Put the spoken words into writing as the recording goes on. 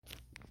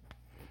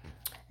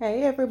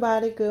Hey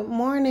everybody, good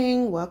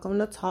morning. Welcome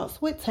to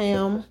Talks with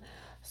Tam.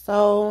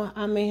 So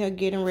I'm in here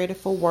getting ready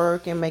for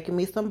work and making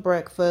me some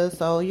breakfast.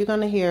 So you're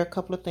going to hear a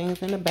couple of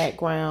things in the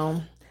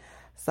background.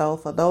 So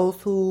for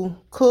those who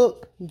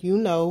cook, you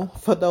know.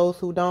 For those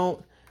who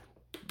don't,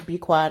 be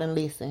quiet and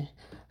listen.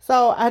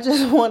 So I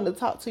just wanted to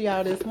talk to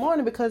y'all this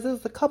morning because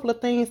there's a couple of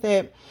things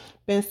that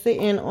been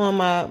sitting on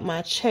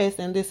my chest,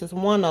 and this is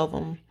one of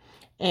them.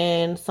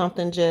 And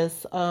something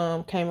just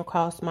came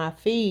across my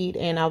feed,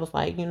 and I was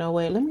like, you know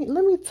what, let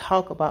me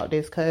talk about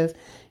this, because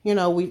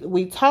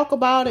we talk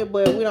about it,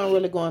 but we don't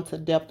really go into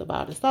depth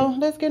about it. So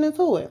let's get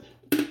into it.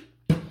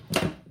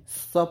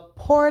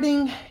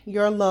 Supporting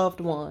your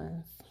loved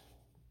ones.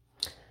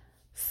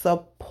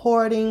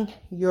 Supporting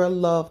your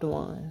loved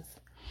ones.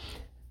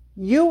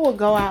 You will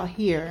go out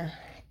here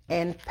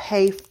and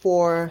pay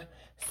for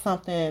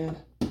something,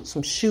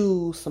 some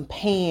shoes, some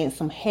pants,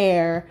 some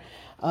hair,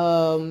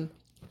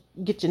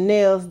 get your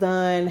nails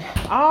done,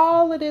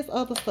 all of this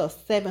other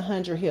stuff,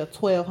 $700 here,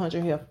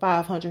 $1,200 here,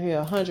 $500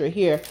 here, $100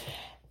 here.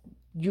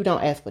 You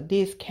don't ask for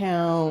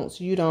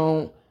discounts. You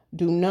don't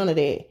do none of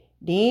that.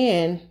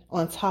 Then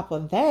on top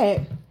of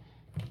that,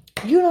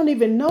 you don't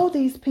even know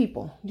these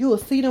people. You will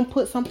see them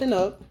put something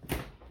up,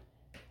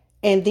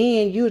 and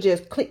then you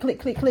just click,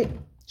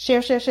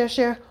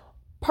 share,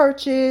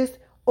 purchase.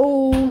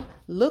 Oh,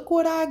 look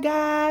what I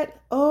got.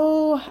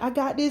 Oh, I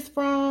got this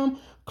from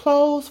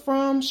clothes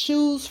from,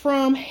 shoes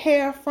from,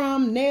 hair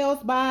from, nails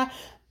by,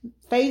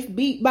 face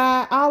beat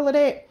by, all of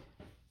that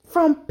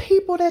from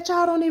people that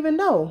y'all don't even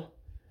know.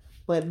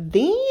 But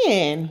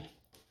then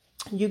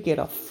you get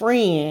a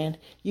friend,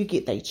 you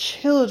get their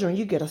children,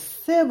 you get a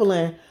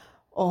sibling,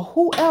 or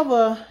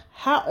whoever,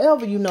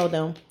 however you know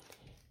them.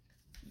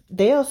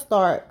 They'll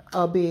start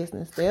a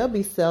business. They'll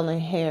be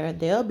selling hair.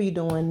 They'll be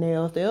doing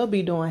nails. They'll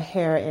be doing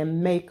hair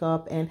and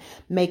makeup and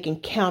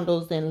making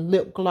candles and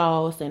lip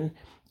gloss and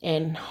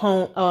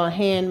home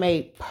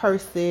handmade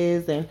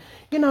purses and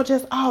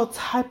just all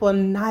type of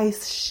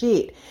nice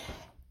shit.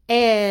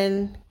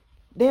 And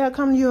they'll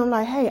come to you and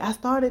like, hey, I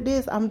started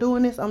this, I'm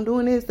doing this,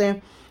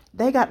 and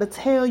they got to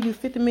tell you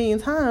 50 million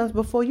times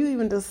before you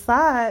even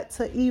decide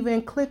to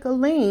even click a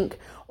link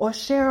or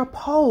share a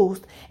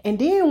post. And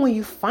then when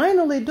you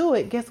finally do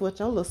it, guess what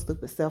your little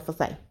stupid self will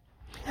say?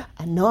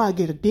 I know I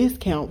get a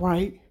discount,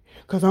 right?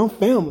 Because I'm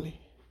family.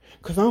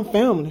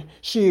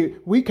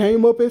 Shit, we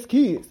came up as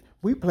kids.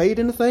 We played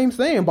in the same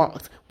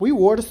sandbox. We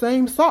wore the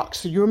same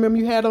socks. So you remember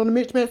you had on the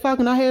mismatched sock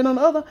and I had on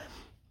the other?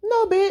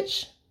 No,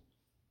 bitch.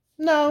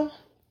 No.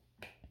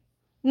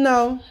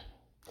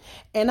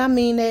 And I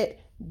mean that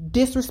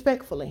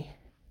disrespectfully.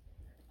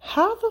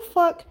 How the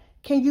fuck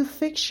can you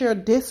fix your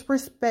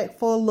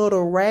disrespectful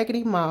little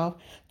raggedy mouth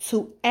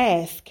to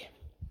ask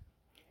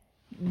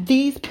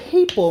these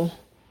people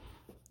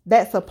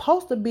that's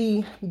supposed to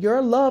be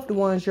your loved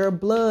ones, your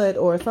blood,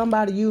 or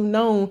somebody you've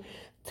known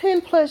 10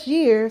 plus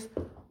years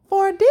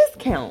for a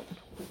discount?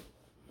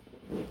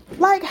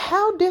 Like,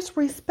 how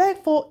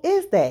disrespectful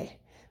is that?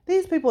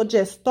 These people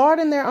just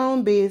starting their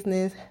own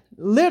business,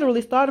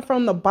 literally started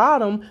from the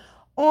bottom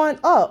on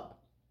up.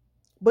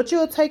 But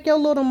you'll take your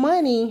little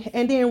money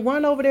and then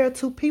run over there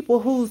to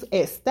people who's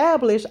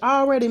established,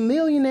 already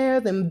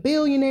millionaires and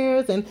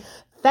billionaires and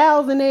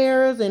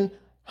thousandaires and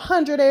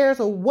hundredaires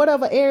or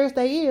whatever heirs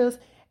they is,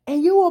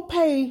 and you will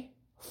pay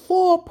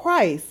full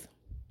price.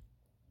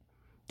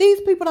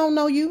 These people don't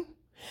know you.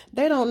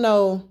 They don't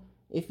know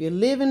if you're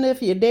living,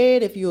 if you're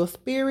dead, if you're a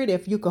spirit,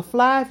 if you could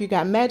fly, if you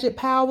got magic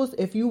powers,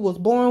 if you was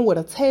born with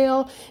a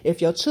tail,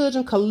 if your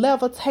children could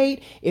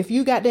levitate, if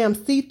you got them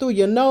see through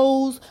your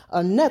nose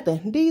or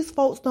nothing. These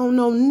folks don't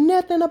know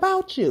nothing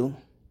about you.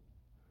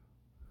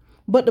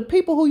 But the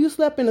people who you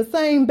slept in the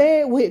same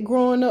bed with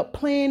growing up,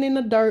 playing in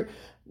the dirt,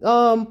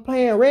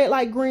 playing red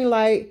light, green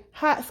light,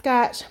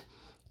 hopscotch,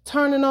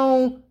 turning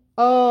on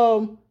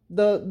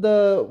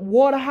the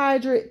water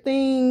hydrant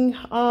thing,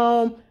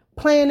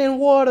 playing in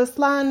water,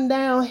 sliding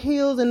down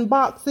hills and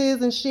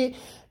boxes and shit.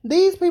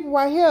 These people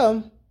right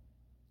here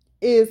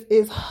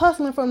is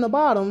hustling from the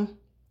bottom,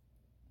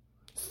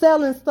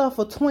 selling stuff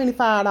for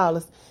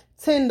 $25,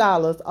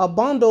 $10. A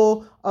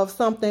bundle of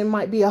something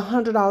might be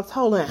 $100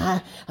 total. It's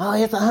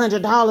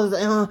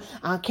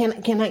 $100.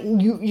 Can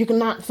you can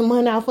knock some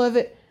money off of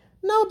it?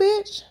 No,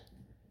 bitch.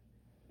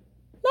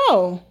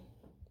 No.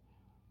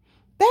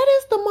 That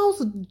is the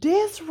most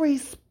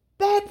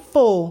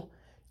disrespectful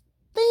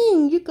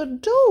thing you could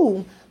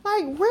do.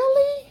 Like,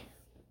 really?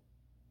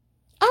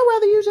 I'd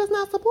rather you just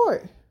not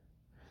support.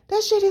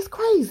 That shit is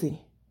crazy.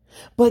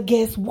 But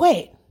guess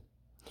what?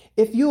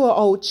 If you're an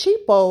old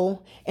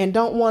cheapo and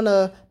don't want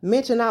to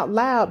mention out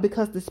loud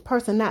because this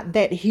person not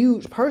that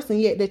huge person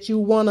yet that you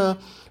want to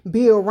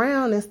be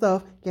around and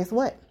stuff, guess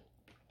what?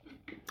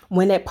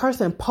 When that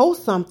person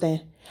posts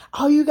something,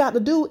 all you got to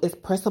do is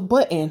press a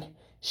button,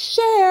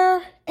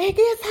 share, and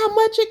guess how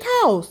much it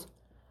costs?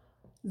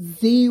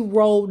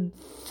 $0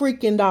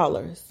 freaking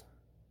dollars.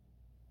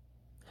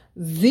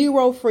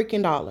 $0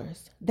 freaking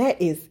dollars.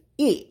 That is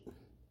it.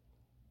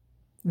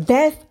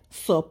 That's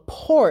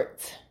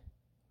support.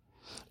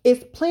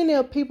 It's plenty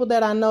of people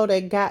that I know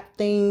that got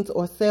things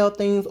or sell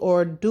things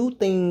or do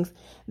things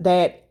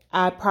that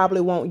I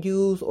probably won't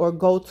use or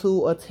go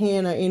to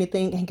attend or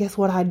anything. And guess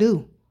what I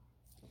do?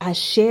 I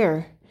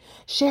share.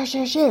 Share.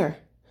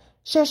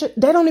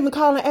 They don't even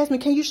call and ask me,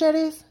 can you share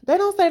this? They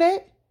don't say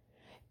that.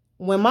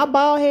 When my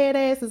bald head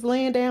ass is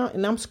laying down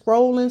and I'm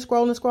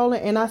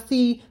scrolling, and I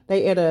see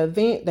they at an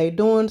event, they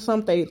doing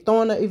something, they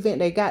throwing an event,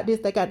 they got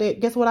this, they got that.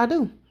 Guess what I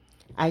do?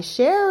 I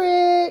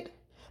share it.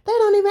 They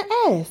don't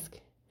even ask.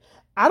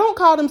 I don't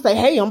call them and say,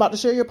 hey, I'm about to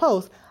share your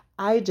post.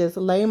 I just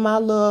lay my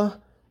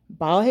little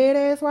bald head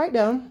ass right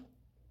down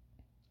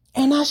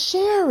and I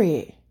share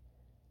it.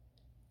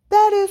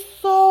 That is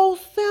so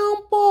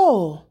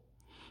simple.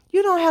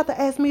 You don't have to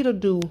ask me to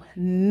do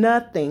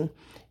nothing.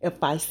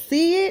 If I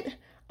see it,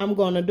 I'm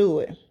going to do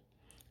it.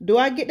 Do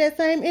I get that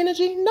same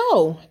energy?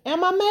 No.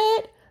 Am I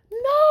mad?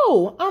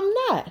 No, I'm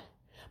not.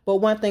 But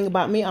one thing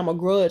about me, I'm a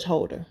grudge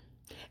holder.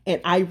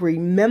 And I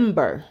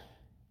remember,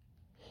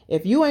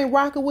 if you ain't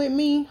rocking with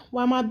me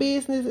while my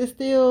business is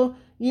still,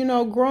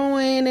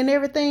 growing and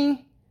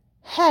everything,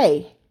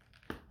 hey,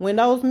 when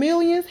those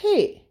millions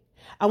hit,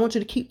 I want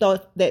you to keep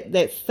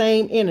that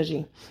same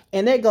energy.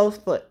 And that goes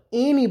for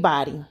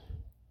anybody.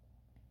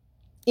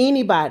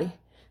 Anybody.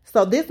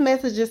 So this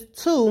message is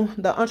to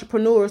the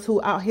entrepreneurs who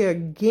out here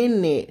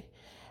getting it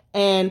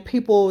and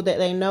people that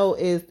they know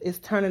is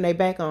turning their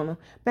back on them.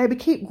 Baby,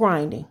 keep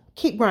grinding.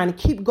 Keep grinding.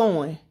 Keep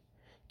going.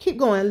 Keep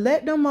going.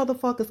 Let them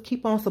motherfuckers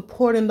keep on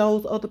supporting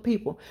those other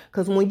people.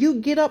 Because when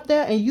you get up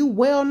there and you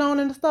well known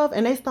and stuff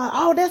and they start,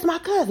 oh, that's my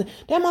cousin.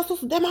 That's my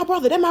sister. That's my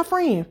brother. That's my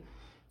friend.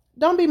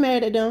 Don't be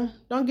mad at them.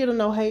 Don't get them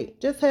no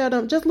hate. Just tell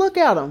them. Just look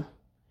at them.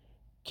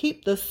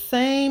 Keep the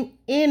same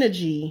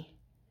energy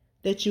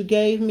that you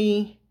gave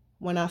me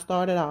when I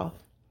started off.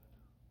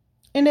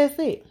 And that's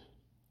it.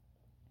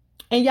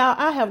 And y'all,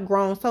 I have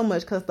grown so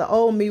much because the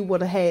old me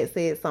would have had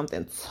said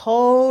something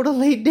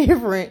totally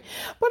different.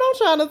 But I'm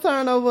trying to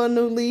turn over a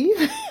new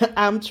leaf.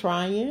 I'm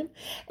trying.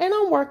 And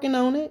I'm working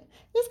on it.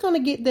 It's going to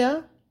get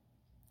there.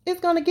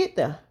 It's going to get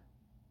there.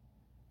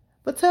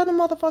 But tell the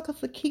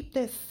motherfuckers to keep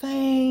that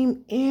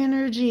same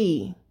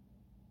energy.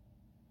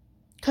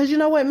 Because you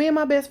know what? Me and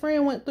my best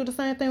friend went through the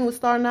same thing with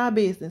starting our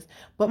business.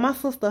 But my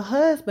sister's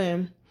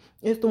husband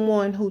is the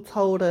one who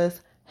told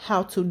us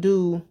how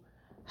to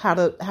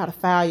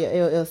file your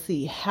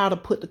LLC, how to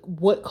put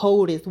what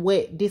code is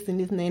what, this and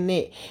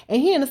that.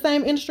 And he in the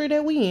same industry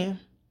that we in.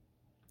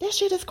 That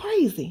shit is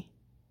crazy.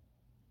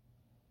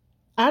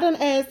 I done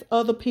asked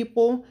other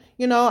people,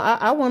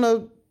 I want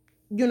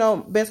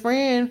to, best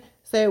friend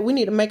said we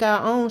need to make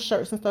our own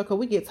shirts and stuff because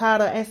we get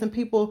tired of asking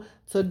people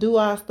to do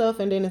our stuff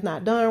and then it's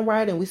not done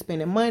right and we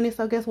spending money.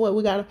 So guess what?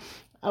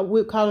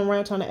 We're calling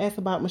around trying to ask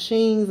about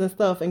machines and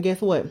stuff. And guess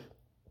what?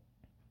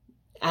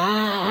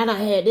 I done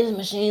had this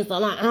machine so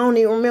long. I don't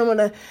even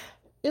remember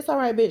It's all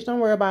right, bitch. Don't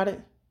worry about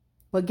it.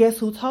 But guess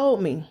who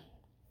told me?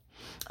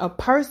 A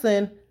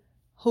person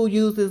who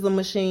uses a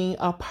machine,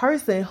 a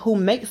person who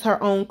makes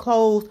her own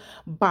clothes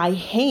by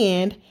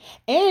hand,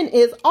 and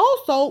is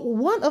also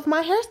one of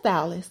my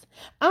hairstylists.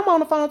 I'm on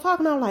the phone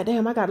talking. I'm like,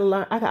 damn, I got to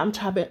learn.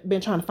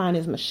 Been trying to find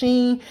this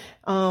machine.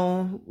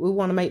 We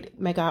want to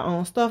make our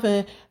own stuff.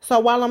 And so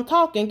while I'm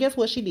talking, guess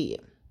what she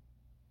did?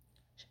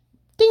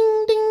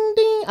 Ding, ding,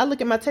 ding. I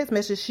look at my text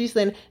message. She's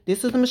saying,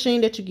 this is the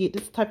machine that you get.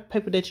 This is the type of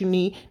paper that you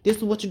need. This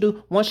is what you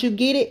do. Once you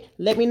get it,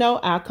 let me know.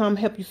 I'll come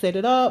help you set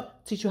it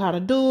up, teach you how to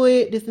do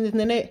it, this and this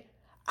and that.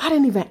 I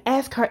didn't even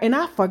ask her. And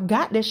I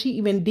forgot that she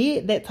even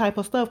did that type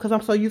of stuff because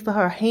I'm so used to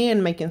her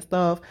hand making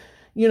stuff,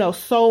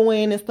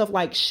 sewing and stuff.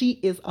 Like, she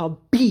is a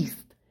beast.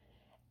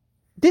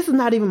 This is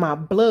not even my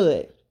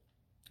blood.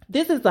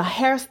 This is a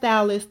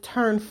hairstylist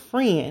turned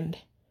friend.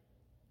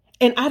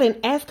 And I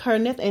didn't ask her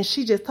nothing. And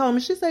she just told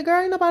me, she said,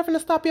 girl, ain't nobody finna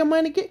stop your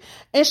money.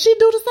 And she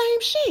do the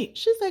same shit.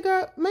 She said,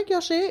 girl, make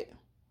your shit.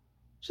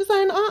 She's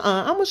saying,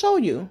 I'm going to show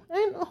you.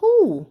 And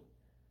who?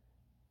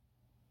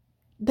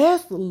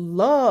 That's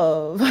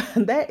love.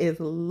 That is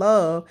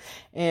love.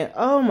 And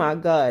oh my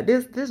God,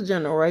 this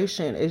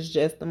generation is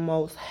just the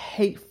most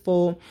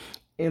hateful,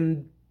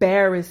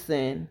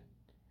 embarrassing,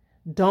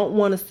 don't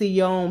want to see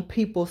your own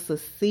people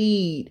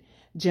succeed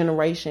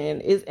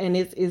generation.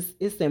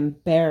 It's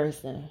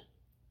embarrassing.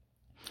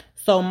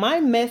 So my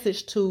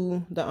message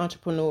to the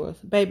entrepreneurs,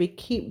 baby,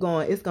 keep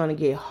going. It's going to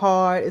get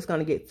hard. It's going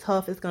to get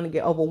tough. It's going to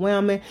get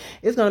overwhelming.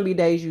 It's going to be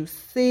days you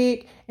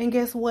sick. And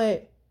guess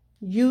what?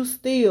 You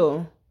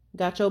still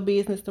got your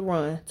business to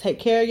run. Take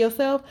care of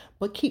yourself,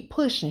 but keep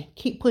pushing.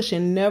 Keep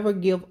pushing. Never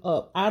give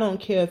up. I don't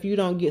care if you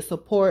don't get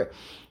support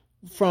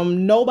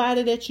from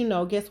nobody that you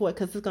know. Guess what?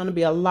 Because there's going to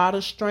be a lot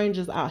of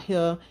strangers out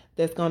here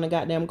that's going to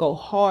goddamn go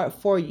hard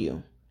for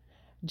you.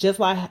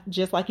 Just like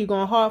you're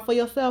going hard for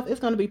yourself,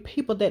 it's going to be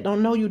people that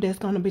don't know you that's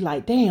going to be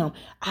like, damn,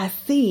 I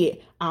see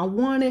it. I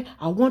want it.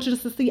 I want you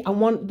to succeed. I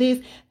want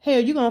this. Hell,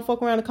 you're going to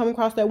fuck around and come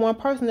across that one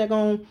person that's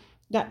going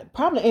to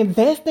probably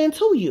invest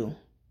into you.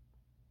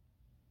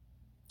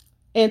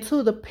 And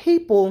to the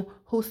people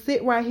who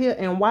sit right here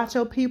and watch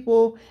your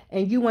people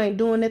and you ain't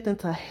doing nothing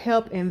to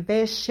help,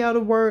 invest, share the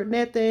word,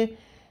 nothing.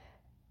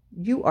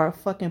 You are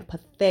fucking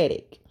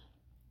pathetic.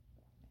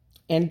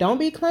 And don't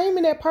be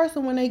claiming that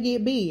person when they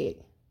get big.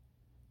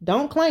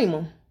 Don't claim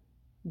them.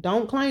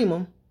 Don't claim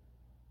them.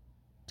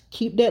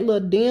 Keep that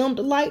little dimmed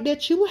light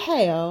that you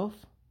have.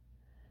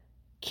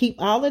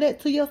 Keep all of that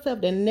to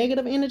yourself. That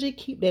negative energy.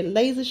 Keep that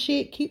lazy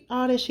shit. Keep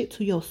all that shit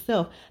to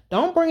yourself.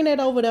 Don't bring that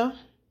over there.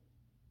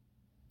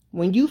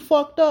 When you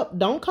fucked up,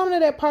 don't come to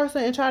that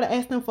person and try to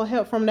ask them for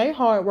help from their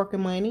hard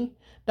working money.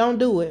 Don't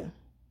do it.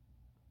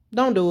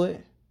 Don't do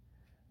it.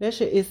 That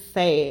shit is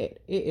sad.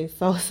 It is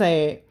so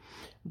sad.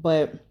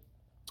 But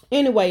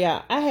anyway,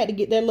 y'all, I had to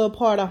get that little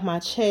part off my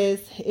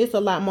chest. It's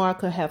a lot more I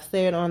could have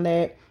said on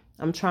that.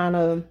 I'm trying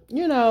to,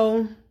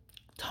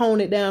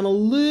 tone it down a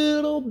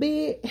little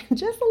bit.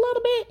 Just a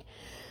little bit.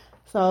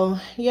 So,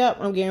 yep,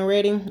 I'm getting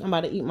ready. I'm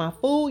about to eat my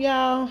food,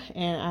 y'all.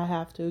 And I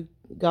have to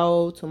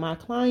go to my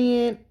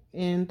client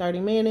in 30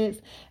 minutes.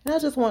 And I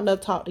just wanted to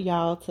talk to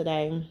y'all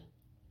today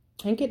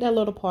and get that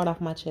little part off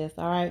my chest,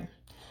 all right?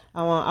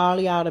 I want all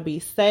of y'all to be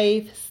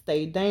safe,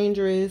 stay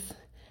dangerous.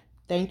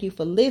 Thank you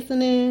for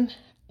listening.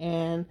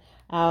 And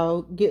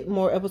I'll get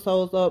more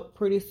episodes up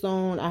pretty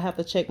soon. I have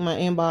to check my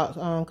inbox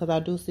because I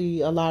do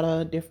see a lot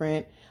of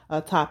different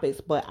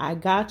topics. But I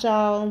got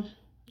y'all.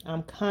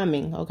 I'm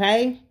coming,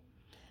 okay?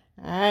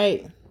 All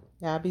right.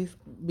 Y'all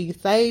be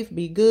safe,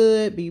 be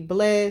good, be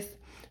blessed.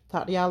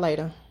 Talk to y'all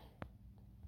later.